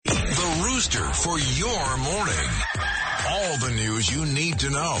booster for your morning. All the news you need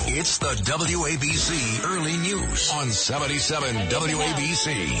to know. It's the WABC Early News on 77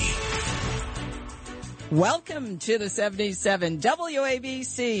 WABC. Welcome to the 77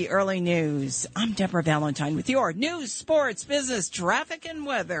 WABC Early News. I'm Deborah Valentine with your news, sports, business, traffic, and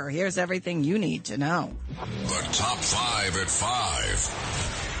weather. Here's everything you need to know. The top 5 at 5.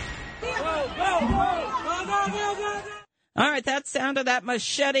 All right, that sound of that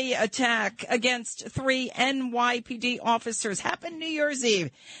machete attack against 3 NYPD officers happened New Year's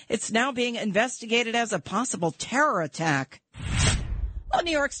Eve. It's now being investigated as a possible terror attack. Well,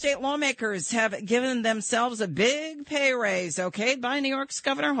 New York State lawmakers have given themselves a big pay raise, okayed by New York's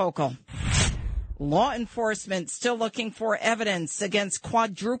Governor Hochul. Law enforcement still looking for evidence against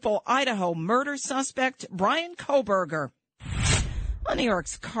quadruple Idaho murder suspect Bryan Kohberger. Well, New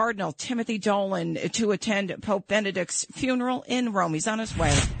York's Cardinal Timothy Dolan to attend Pope Benedict's funeral in Rome. He's on his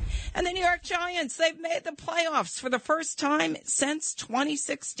way. And the New York Giants, they've made the playoffs for the first time since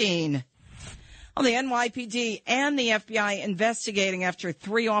 2016. Well, the NYPD and the FBI investigating after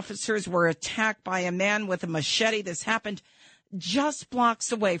 3 officers were attacked by a man with a machete. This happened just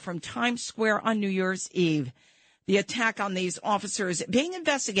blocks away from Times Square on New Year's Eve. The attack on these officers being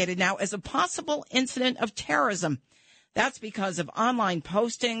investigated now as a possible incident of terrorism. That's because of online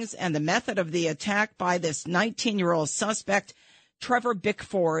postings and the method of the attack by this 19-year-old suspect, Trevor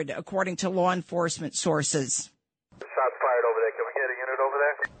Bickford, according to law enforcement sources. Shots fired over there. Can we get a unit over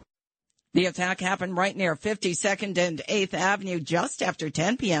there? The attack happened right near 52nd and 8th Avenue just after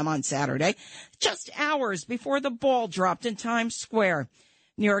 10 p.m. on Saturday, just hours before the ball dropped in Times Square.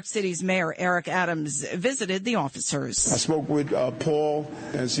 New York City's Mayor Eric Adams visited the officers. I spoke with Paul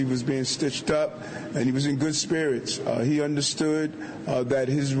as he was being stitched up, and he was in good spirits. He understood that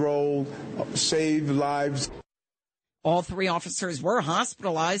his role saved lives. All 3 officers were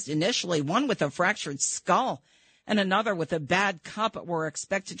hospitalized initially, one with a fractured skull and another with a bad cup were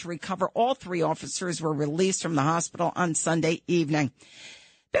expected to recover. All 3 officers were released from the hospital on Sunday evening.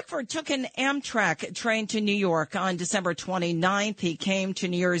 Bickford took an Amtrak train to New York on December 29th. He came to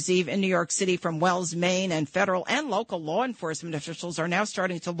New Year's Eve in New York City from Wells, Maine, and federal and local law enforcement officials are now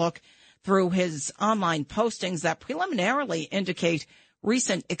starting to look through his online postings that preliminarily indicate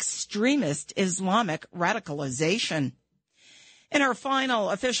recent extremist Islamic radicalization. In her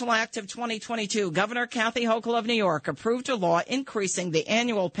final official act of 2022, Governor Kathy Hochul of New York approved a law increasing the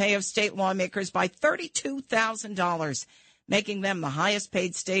annual pay of state lawmakers by $32,000, making them the highest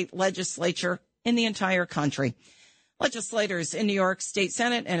paid state legislature in the entire country. Legislators in New York State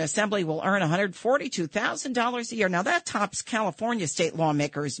Senate and Assembly will earn $142,000 a year. Now, that tops California state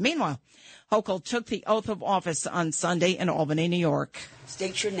lawmakers. Meanwhile, Hochul took the oath of office on Sunday in Albany, New York.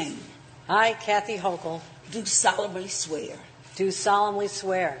 State your name. I, Kathy Hochul, Do solemnly swear do solemnly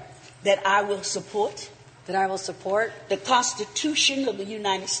swear that I will support that I will support the Constitution of the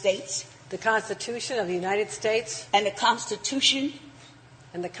United States the Constitution of the United States and the Constitution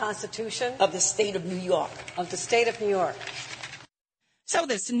and the Constitution of the State of New York. So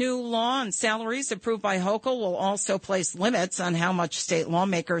this new law on salaries approved by Hochul will also place limits on how much state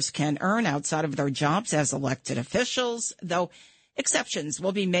lawmakers can earn outside of their jobs as elected officials, though exceptions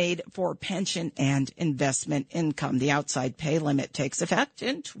will be made for pension and investment income. The outside pay limit takes effect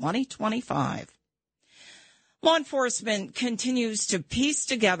in 2025. Law enforcement continues to piece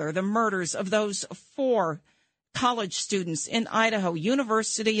together the murders of those 4 college students in Idaho,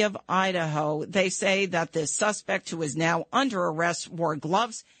 University of Idaho. They say that the suspect, who is now under arrest, wore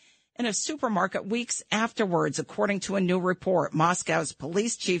gloves in a supermarket weeks afterwards, according to a new report. Moscow's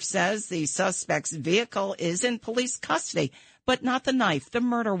police chief says the suspect's vehicle is in police custody, but not the knife, the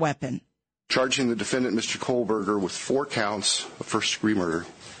murder weapon. Charging the defendant, Mr. Kohberger, with 4 counts of first-degree murder,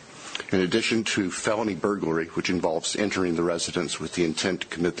 in addition to felony burglary, which involves entering the residence with the intent to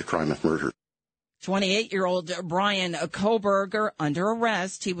commit the crime of murder. 28-year-old Bryan Kohberger under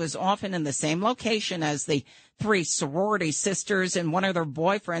arrest. He was often in the same location as the 3 sorority sisters and one of their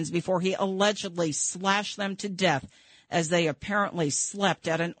boyfriends before he allegedly slashed them to death as they apparently slept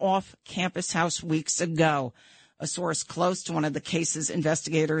at an off-campus house weeks ago. A source close to one of the case's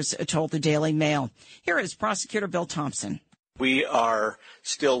investigators told the Daily Mail. Here is Prosecutor Bill Thompson. We are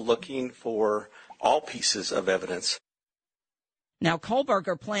still looking for all pieces of evidence. Now,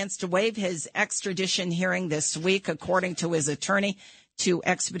 Kohberger plans to waive his extradition hearing this week, according to his attorney, to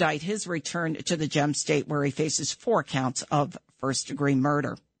expedite his return to the Gem State, where he faces 4 counts of first-degree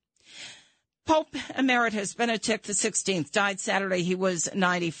murder. Pope Emeritus Benedict XVI died Saturday. He was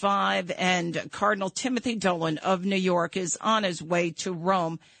 95, and Cardinal Timothy Dolan of New York is on his way to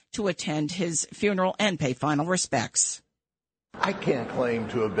Rome to attend his funeral and pay final respects. I can't claim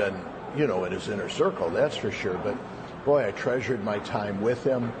to have been in his inner circle, that's for sure. But boy, I treasured my time with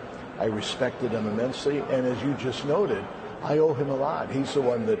him. I respected him immensely. And as you just noted, I owe him a lot. He's the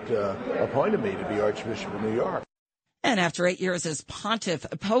one that appointed me to be Archbishop of New York. And after 8 years as pontiff,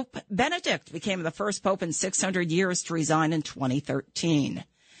 Pope Benedict became the first pope in 600 years to resign in 2013.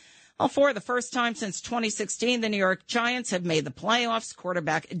 Well, for the first time since 2016, the New York Giants have made the playoffs.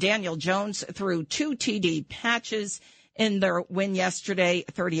 Quarterback Daniel Jones threw 2 TD patches in their win yesterday,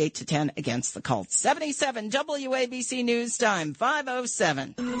 38-10 against the Colts. 77 WABC News Time,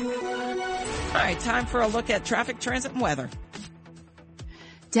 5:07. All right, time for a look at traffic, transit, and weather.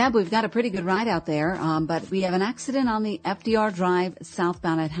 Deb, we've got a pretty good ride out there, but we have an accident on the FDR Drive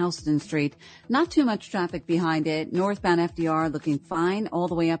southbound at Houston Street. Not too much traffic behind it. Northbound FDR looking fine all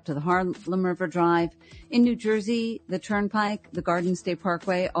the way up to the Harlem River Drive. In New Jersey, the Turnpike, the Garden State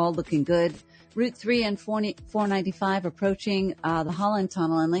Parkway, all looking good. Route 3 and 495 approaching the Holland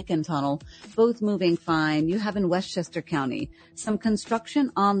Tunnel and Lincoln Tunnel, both moving fine. You have in Westchester County some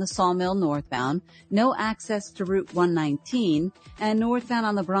construction on the Sawmill northbound, no access to Route 119, and northbound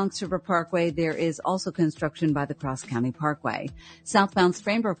on the Bronx River Parkway, there is also construction by the Cross County Parkway. Southbound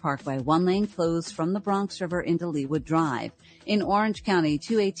Sprainburg Parkway, one lane closed from the Bronx River into Leawood Drive. In Orange County,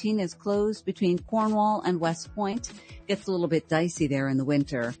 218 is closed between Cornwall and West Point. Gets a little bit dicey there in the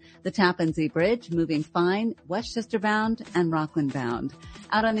winter. The Tappan Zee Bridge moving fine, Westchester bound and Rockland bound.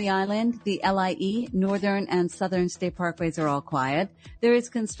 Out on the island, the LIE, Northern and Southern State Parkways are all quiet. There is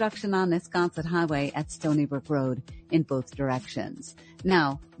construction on Wisconsin Highway at Stony Brook Road in both directions.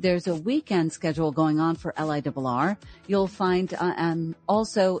 Now, there's a weekend schedule going on for LIRR. You'll find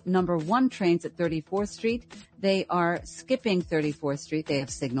also number 1 trains at 34th Street. They are skipping 34th Street. They have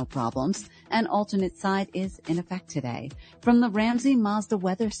signal problems. And alternate side is in effect today. From the Ramsey Mazda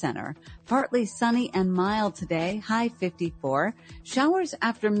Weather Center, partly sunny and mild today, high 54. Showers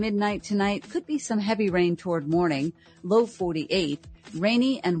after midnight tonight, could be some heavy rain toward morning, low 48.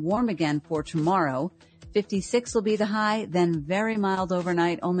 Rainy and warm again for tomorrow. 56 will be the high, then very mild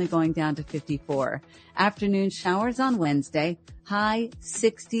overnight, only going down to 54. Afternoon showers on Wednesday, high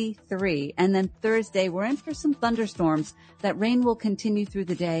 63. And then Thursday, we're in for some thunderstorms. That rain will continue through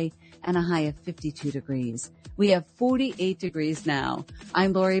the day and a high of 52 degrees. We have 48 degrees now.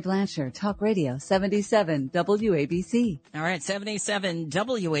 I'm Lori Blanchard, Talk Radio 77 WABC. All right, 77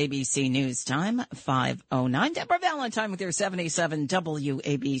 WABC News Time, 5:09. Deborah Valentine with your 77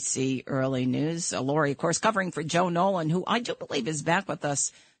 WABC Early News. Lori, of course, covering for Joe Nolan, who I do believe is back with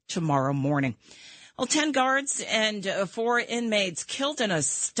us tomorrow morning. Well, 10 guards and 4 inmates killed in a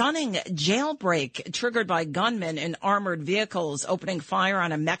stunning jailbreak triggered by gunmen in armored vehicles opening fire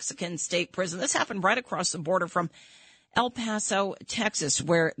on a Mexican state prison. This happened right across the border from El Paso, Texas,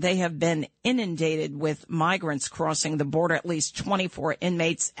 where they have been inundated with migrants crossing the border. At least 24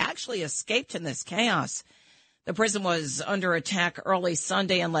 inmates actually escaped in this chaos. The prison was under attack early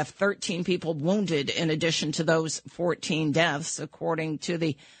Sunday and left 13 people wounded in addition to those 14 deaths, according to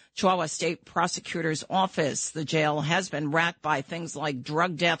the Chihuahua State Prosecutor's Office. The jail has been racked by things like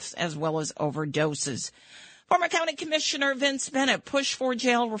drug deaths as well as overdoses. Former County Commissioner Vince Bennett pushed for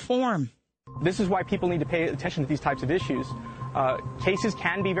jail reform. This is why people need to pay attention to these types of issues. Cases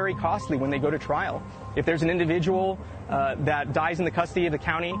can be very costly when they go to trial. If there's an individual that dies in the custody of the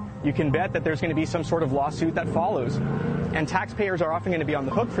county, you can bet that there's going to be some sort of lawsuit that follows. And taxpayers are often going to be on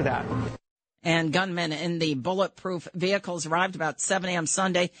the hook for that. And gunmen in the bulletproof vehicles arrived about 7 a.m.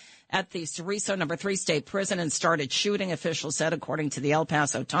 Sunday at the Cerezo No. 3 State Prison and started shooting, officials said, according to the El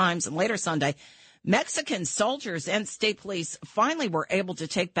Paso Times. And later Sunday, Mexican soldiers and state police finally were able to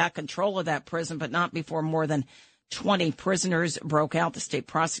take back control of that prison, but not before more than 20 prisoners broke out. The state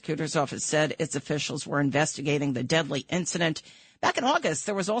prosecutor's office said its officials were investigating the deadly incident. Back in August,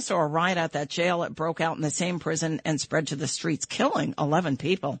 there was also a riot at that jail. It broke out in the same prison and spread to the streets, killing 11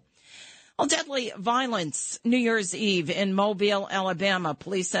 people. Well, deadly violence New Year's Eve in Mobile, Alabama.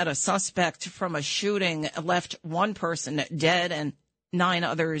 Police said a suspect from a shooting left 1 person dead and 9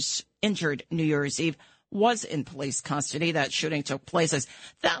 others injured New Year's Eve. Was in police custody. That shooting took place as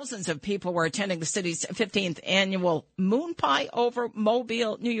thousands of people were attending the city's 15th annual Moon Pie over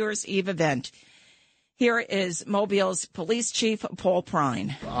Mobile New Year's Eve event. Here is Mobile's police chief, Paul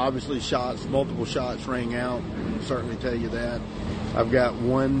Prine. Obviously, multiple shots rang out. I'll certainly tell you that. I've got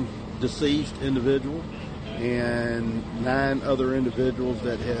 1 deceased individual and 9 other individuals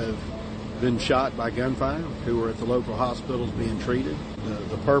that have been shot by gunfire who are at the local hospitals being treated.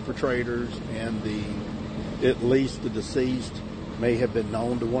 The perpetrators and at least the deceased may have been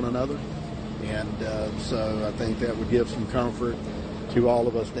known to one another. And so I think that would give some comfort to all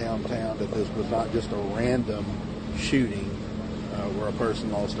of us downtown that this was not just a random shooting where a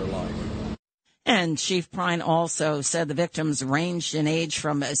person lost their life. And Chief Prine also said the victims ranged in age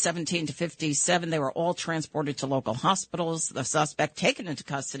from 17 to 57. They were all transported to local hospitals. The suspect taken into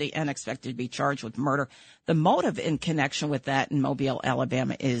custody and expected to be charged with murder. The motive in connection with that in Mobile,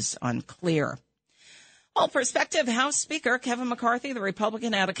 Alabama is unclear. Well, prospective House Speaker Kevin McCarthy, the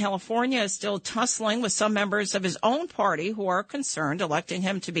Republican out of California, is still tussling with some members of his own party who are concerned electing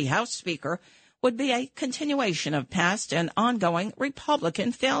him to be House Speaker would be a continuation of past and ongoing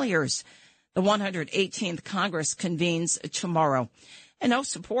Republican failures. The 118th Congress convenes tomorrow. And no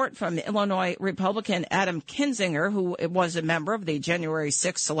support from Illinois Republican Adam Kinzinger, who was a member of the January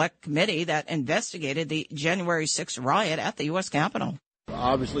 6th Select Committee that investigated the January 6th riot at the U.S. Capitol.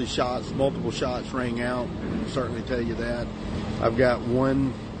 Obviously, multiple shots rang out. Certainly tell you that. I've got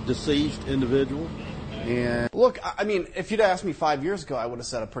one deceased individual. And look, I mean, if you'd asked me 5 years ago, I would have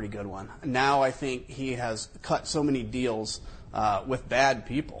said a pretty good one. Now I think he has cut so many deals with bad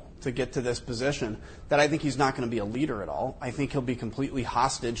people to get to this position that I think he's not going to be a leader at all. I think he'll be completely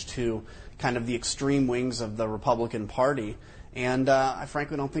hostage to kind of the extreme wings of the Republican Party. And I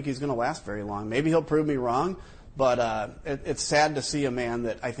frankly don't think he's going to last very long. Maybe he'll prove me wrong, but it's sad to see a man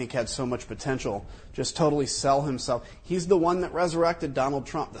that I think had so much potential just totally sell himself. He's the one that resurrected Donald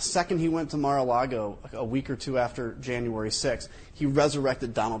Trump. The second he went to Mar-a-Lago a week or two after January 6th, he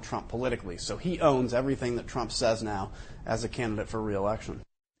resurrected Donald Trump politically. So he owns everything that Trump says now as a candidate for re-election.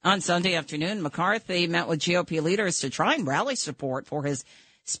 On Sunday afternoon, McCarthy met with GOP leaders to try and rally support for his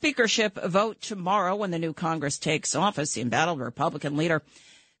speakership vote tomorrow when the new Congress takes office. The embattled Republican leader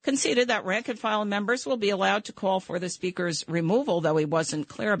conceded that rank-and-file members will be allowed to call for the speaker's removal, though he wasn't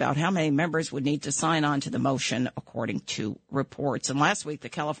clear about how many members would need to sign on to the motion, according to reports. And last week, the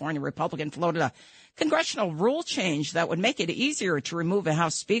California Republican floated a congressional rule change that would make it easier to remove a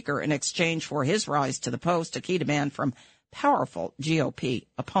House Speaker in exchange for his rise to the post, a key demand from powerful GOP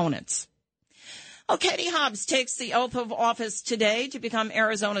opponents. Well, Katie Hobbs takes the oath of office today to become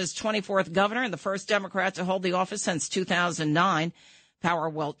Arizona's 24th governor and the first Democrat to hold the office since 2009. Power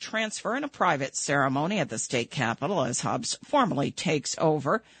will transfer in a private ceremony at the state capitol as Hobbs formally takes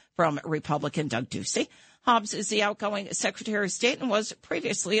over from Republican Doug Ducey. Hobbs is the outgoing Secretary of State and was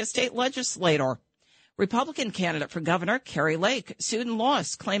previously a state legislator. Republican candidate for governor Kari Lake sued and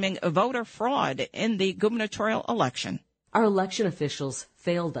lost, claiming voter fraud in the gubernatorial election. Our election officials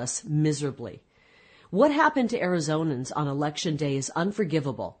failed us miserably. What happened to Arizonans on Election Day is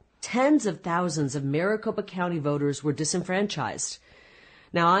unforgivable. Tens of thousands of Maricopa County voters were disenfranchised.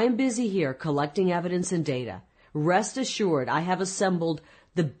 Now, I am busy here collecting evidence and data. Rest assured, I have assembled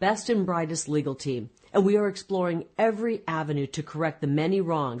the best and brightest legal team, and we are exploring every avenue to correct the many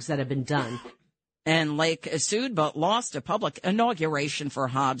wrongs that have been done. And Lake sued but lost. A public inauguration for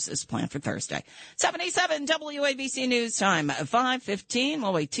Hobbs is planned for Thursday. 77 WABC News Time, 5:15.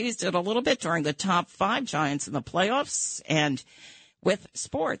 Well, we teased it a little bit during the top five Giants in the playoffs. And with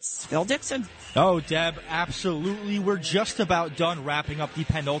sports, Phil Dixon. Oh, Deb, absolutely. We're just about done wrapping up the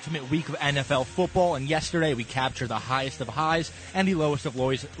penultimate week of NFL football, and yesterday we captured the highest of highs and the lowest of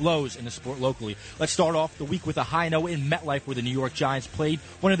lows in the sport locally. Let's start off the week with a high note in MetLife, where the New York Giants played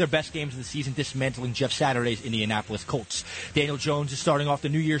one of their best games of the season, dismantling Jeff Saturday's Indianapolis Colts. Daniel Jones is starting off the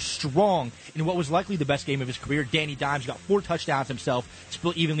new year strong in what was likely the best game of his career. Danny Dimes got 4 touchdowns himself,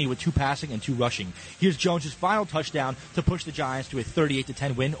 split evenly with 2 passing and 2 rushing. Here's Jones' final touchdown to push the Giants to a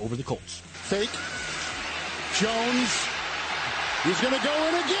 38-10 win over the Colts. Fake. Jones. He's going to go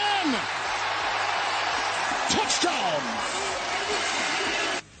in again. Touchdown.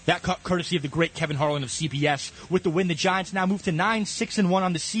 That courtesy of the great Kevin Harlan of CBS. With the win, the Giants now move to 9-6-1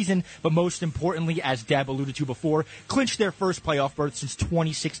 on the season, but most importantly, as Deb alluded to before, clinched their first playoff berth since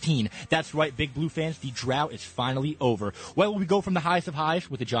 2016. That's right, Big Blue fans, the drought is finally over. Well, we go from the highest of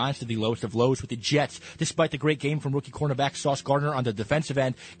highs with the Giants to the lowest of lows with the Jets. Despite the great game from rookie cornerback Sauce Gardner on the defensive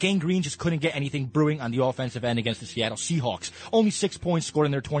end, Gang Green just couldn't get anything brewing on the offensive end against the Seattle Seahawks. Only 6 points scored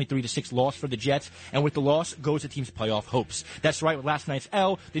in their 23-6 loss for the Jets, and with the loss goes the team's playoff hopes. That's right, with last night's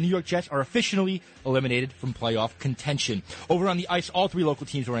L, the New York Jets are officially eliminated from playoff contention. Over on the ice, all 3 local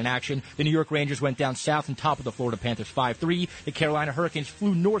teams were in action. The New York Rangers went down south and top of the Florida Panthers 5-3. The Carolina Hurricanes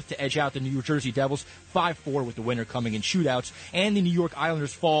flew north to edge out the New Jersey Devils 5-4, with the winner coming in shootouts. And the New York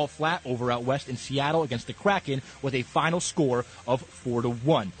Islanders fall flat over out west in Seattle against the Kraken with a final score of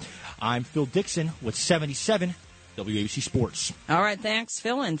 4-1. I'm Phil Dixon with 77 WABC Sports. All right, thanks,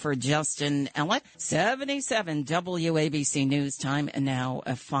 Phil. And for Justin Ellett, 77 WABC News Time, and now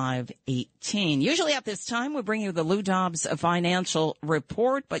 5:18. Usually at this time, we bring you the Lou Dobbs Financial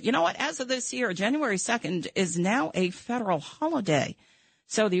Report. But you know what? As of this year, January 2nd is now a federal holiday.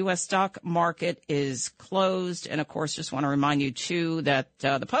 So the U.S. stock market is closed. And, of course, just want to remind you, too, that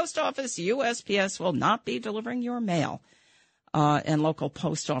the post office, USPS, will not be delivering your mail. And local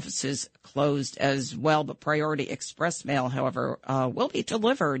post offices closed as well. But Priority Express mail, however, will be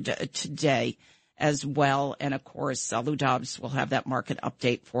delivered today as well. And, of course, Lou Dobbs will have that market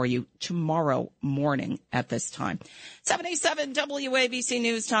update for you tomorrow morning at this time. 77 WABC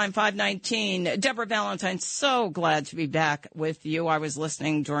News Time, 5:19. Deborah Valentine, so glad to be back with you. I was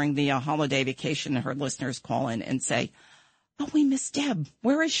listening during the holiday vacation and heard listeners call in and say, oh, we miss Deb.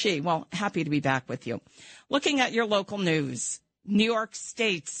 Where is she? Well, happy to be back with you. Looking at your local news. New York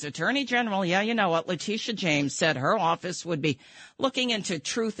State's Attorney General, yeah, you know what, Letitia James said her office would be looking into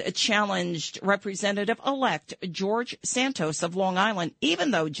truth-challenged Representative-elect George Santos of Long Island, even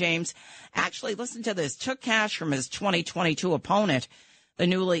though James actually, listen to this, took cash from his 2022 opponent. The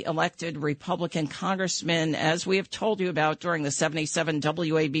newly elected Republican congressman, as we have told you about during the 77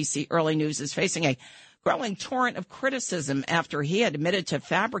 WABC Early News, is facing a growing torrent of criticism after he admitted to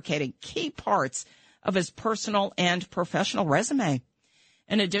fabricating key parts of his personal and professional resume.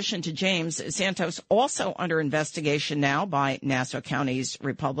 In addition to James, Santos also under investigation now by Nassau County's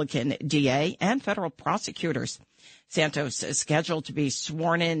Republican DA and federal prosecutors. Santos is scheduled to be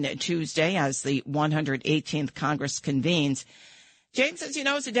sworn in Tuesday as the 118th Congress convenes. James, as you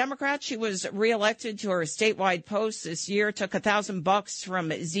know, is a Democrat. She was reelected to her statewide post this year, took $1,000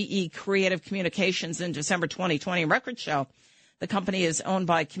 from ZE Creative Communications in December 2020 record show. The company is owned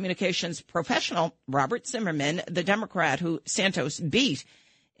by communications professional Robert Zimmerman, the Democrat who Santos beat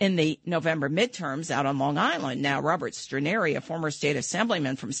in the November midterms out on Long Island. Now, Robert Stranieri, a former state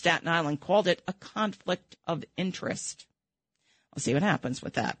assemblyman from Staten Island, called it a conflict of interest. We'll see what happens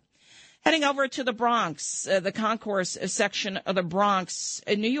with that. Heading over to the Bronx, the concourse section of the Bronx,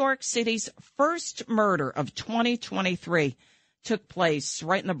 New York City's first murder of 2023 took place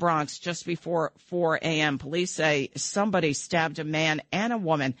right in the Bronx just before 4 a.m. Police say somebody stabbed a man and a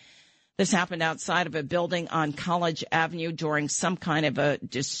woman. This happened outside of a building on College Avenue during some kind of a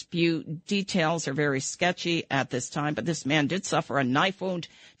dispute. Details are very sketchy at this time, but this man did suffer a knife wound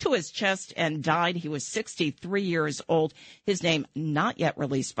to his chest and died. He was 63 years old. His name not yet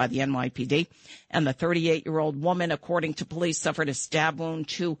released by the NYPD. And the 38-year-old woman, according to police, suffered a stab wound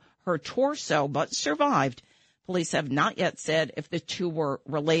to her torso but survived. Police have not yet said if the two were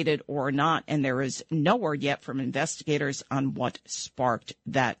related or not, and there is no word yet from investigators on what sparked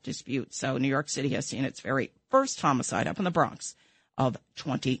that dispute. So New York City has seen its very first homicide up in the Bronx of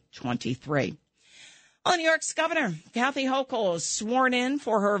 2023. Well, New York's governor, Kathy Hochul, is sworn in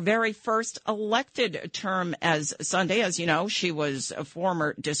for her very first elected term as Sunday. As you know, she was a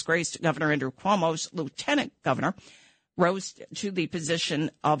former disgraced Governor Andrew Cuomo's lieutenant governor, rose to the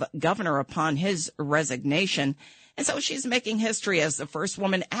position of governor upon his resignation. And so she's making history as the first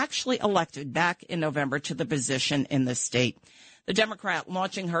woman actually elected back in November to the position in the state. The Democrat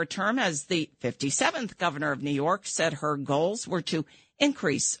launching her term as the 57th governor of New York said her goals were to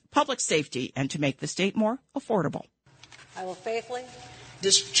increase public safety and to make the state more affordable. I will faithfully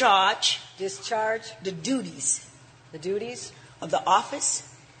discharge the duties of the office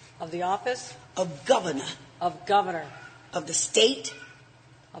of governor of the state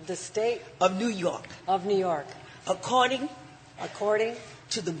of New York according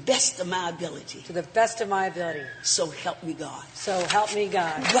to the best of my ability. So help me God.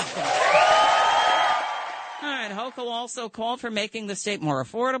 Welcome. All right. Hochul also called for making the state more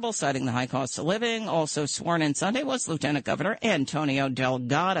affordable, citing the high cost of living. Also sworn in Sunday was Lieutenant Governor Antonio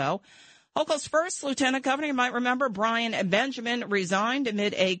Delgado. Hochul's first lieutenant governor, you might remember, Brian Benjamin, resigned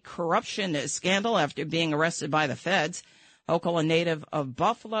amid a corruption scandal after being arrested by the feds. Hochul, a native of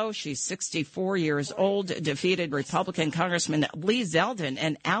Buffalo, she's 64 years old, defeated Republican Congressman Lee Zeldin,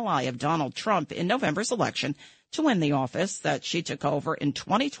 an ally of Donald Trump, in November's election to win the office that she took over in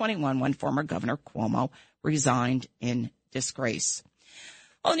 2021 when former Governor Cuomo resigned in disgrace.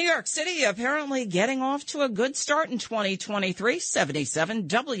 Well, New York City apparently getting off to a good start in 2023. 77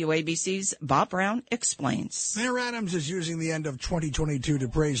 WABC's Bob Brown explains. Mayor Adams is using the end of 2022 to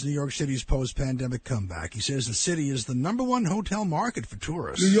praise New York City's post-pandemic comeback. He says the city is the #1 hotel market for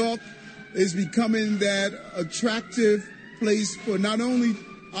tourists. New York is becoming that attractive place for not only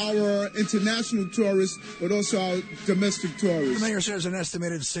our international tourists, but also our domestic tourists. The mayor says an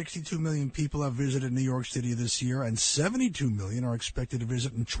estimated 62 million people have visited New York City this year, and 72 million are expected to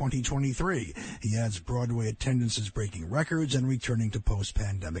visit in 2023. He adds Broadway attendance is breaking records and returning to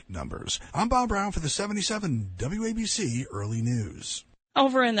post-pandemic numbers. I'm Bob Brown for the 77 WABC Early News.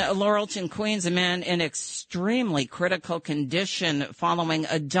 Over in Laurelton, Queens, a man in extremely critical condition following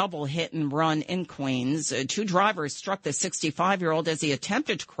a double hit and run in Queens. Two drivers struck the 65-year-old as he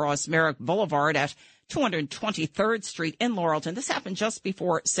attempted to cross Merrick Boulevard at 223rd Street in Laurelton. This happened just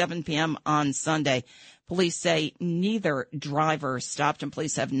before 7 p.m. on Sunday. Police say neither driver stopped, and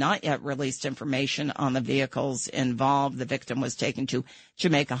police have not yet released information on the vehicles involved. The victim was taken to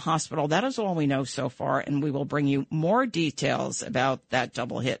Jamaica Hospital. That is all we know so far, and we will bring you more details about that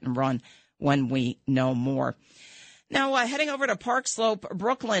double hit and run when we know more. Now, heading over to Park Slope,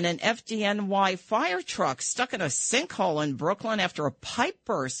 Brooklyn, an FDNY fire truck stuck in a sinkhole in Brooklyn after a pipe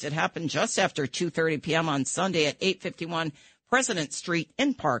burst. It happened just after 2:30 p.m. on Sunday at 851 President Street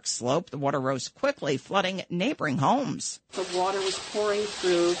in Park Slope. The water rose quickly, flooding neighboring homes. The water was pouring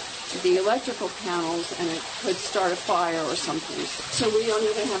through the electrical panels, and it could start a fire or something. So we don't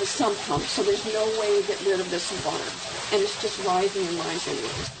even have a sump pump, so there's no way to get rid of this water. And it's just rising and rising.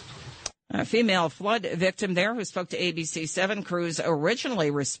 A female flood victim there who spoke to ABC7 crews originally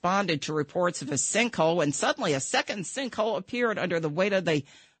responded to reports of a sinkhole, when suddenly a second sinkhole appeared under the weight of the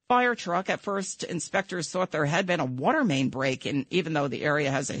fire truck. At first, inspectors thought there had been a water main break, and even though the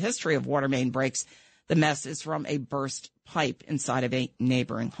area has a history of water main breaks, the mess is from a burst pipe inside of a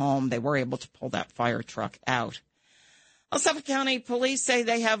neighboring home. They were able to pull that fire truck out. Well, Suffolk County police say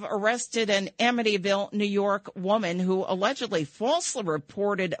they have arrested an Amityville, New York woman who allegedly falsely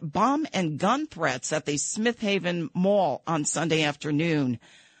reported bomb and gun threats at the Smith Haven Mall on Sunday afternoon.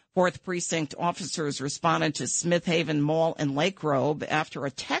 4th Precinct officers responded to Smith Haven Mall in Lake Grove after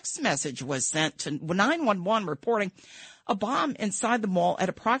a text message was sent to 911 reporting a bomb inside the mall at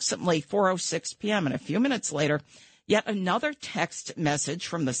approximately 4:06 p.m. And a few minutes later, yet another text message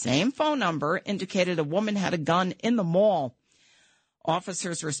from the same phone number indicated a woman had a gun in the mall.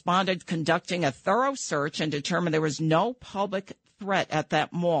 Officers responded, conducting a thorough search, and determined there was no public threat at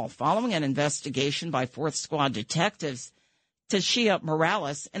that mall. Following an investigation by 4th Squad detectives, Tashia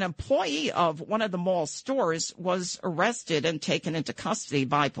Morales, an employee of one of the mall stores, was arrested and taken into custody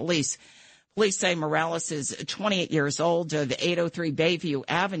by police. Police say Morales is 28 years old of 803 Bayview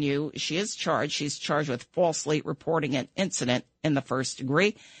Avenue. She's charged with falsely reporting an incident in the first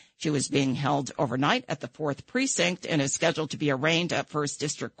degree. She was being held overnight at the 4th Precinct and is scheduled to be arraigned at 1st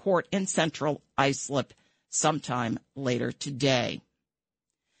District Court in Central Islip sometime later today.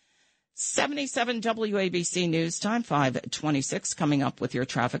 77 WABC News Time, 5:26, coming up with your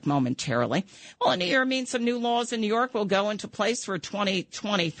traffic momentarily. Well, a new year means some new laws in New York will go into place for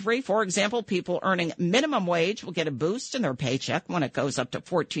 2023. For example, people earning minimum wage will get a boost in their paycheck when it goes up to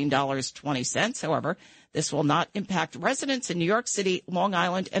 $14.20. However, this will not impact residents in New York City, Long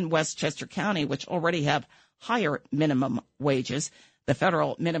Island, and Westchester County, which already have higher minimum wages. The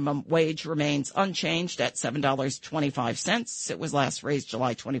federal minimum wage remains unchanged at $7.25. It was last raised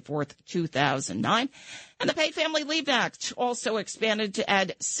July 24th, 2009. And the Paid Family Leave Act also expanded to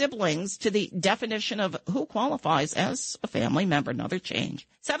add siblings to the definition of who qualifies as a family member. Another change.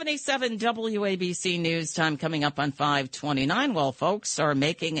 77 WABC News Time coming up on 5:29. Well, folks are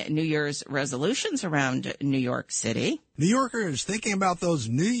making New Year's resolutions around New York City. New Yorkers thinking about those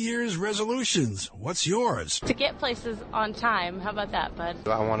New Year's resolutions. What's yours? To get places on time. How about that, bud?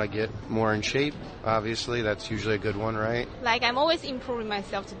 I want to get more in shape. Obviously, that's usually a good one, right? Like, I'm always improving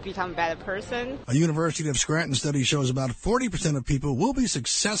myself to become a better person. A University of Scranton study shows about 40% of people will be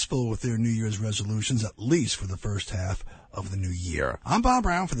successful with their New Year's resolutions, at least for the first half of the new year. I'm Bob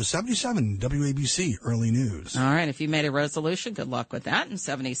Brown for the 77 WABC Early News. All right, if you made a resolution, good luck with that. And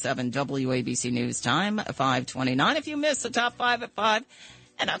 77 WABC News Time, 5:29. If you missed the top 5 at 5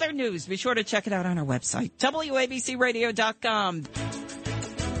 and other news, be sure to check it out on our website, WABCRadio.com.